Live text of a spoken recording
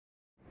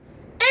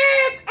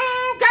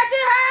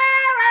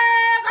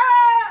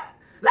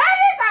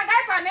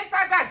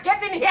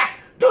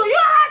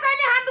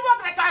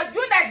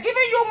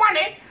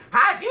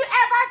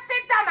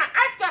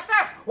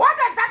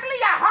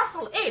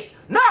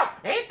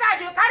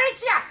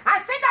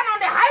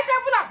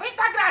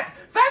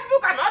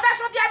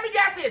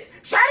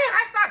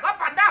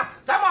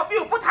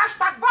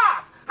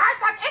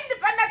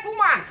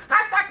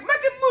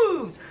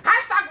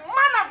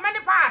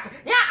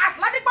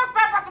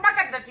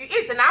you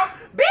easy now.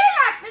 Be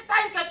like Sister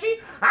Nkechi.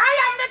 I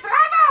am the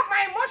driver of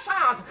my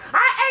emotions.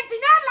 I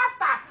engineer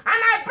laughter and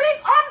I bring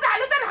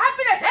undiluted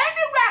happiness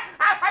anywhere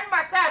I find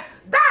myself.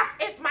 That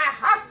is my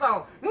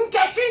hustle.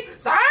 Nkechi,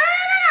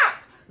 signing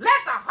out. Let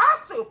the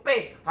hustle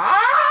pay.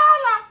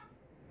 Holla.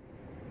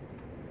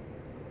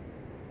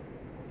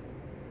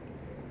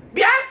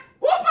 Bien,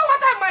 who put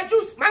water in my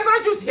juice?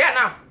 Mango juice here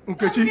now.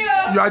 Nkechi,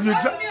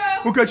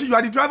 you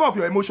are the driver of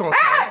your emotions.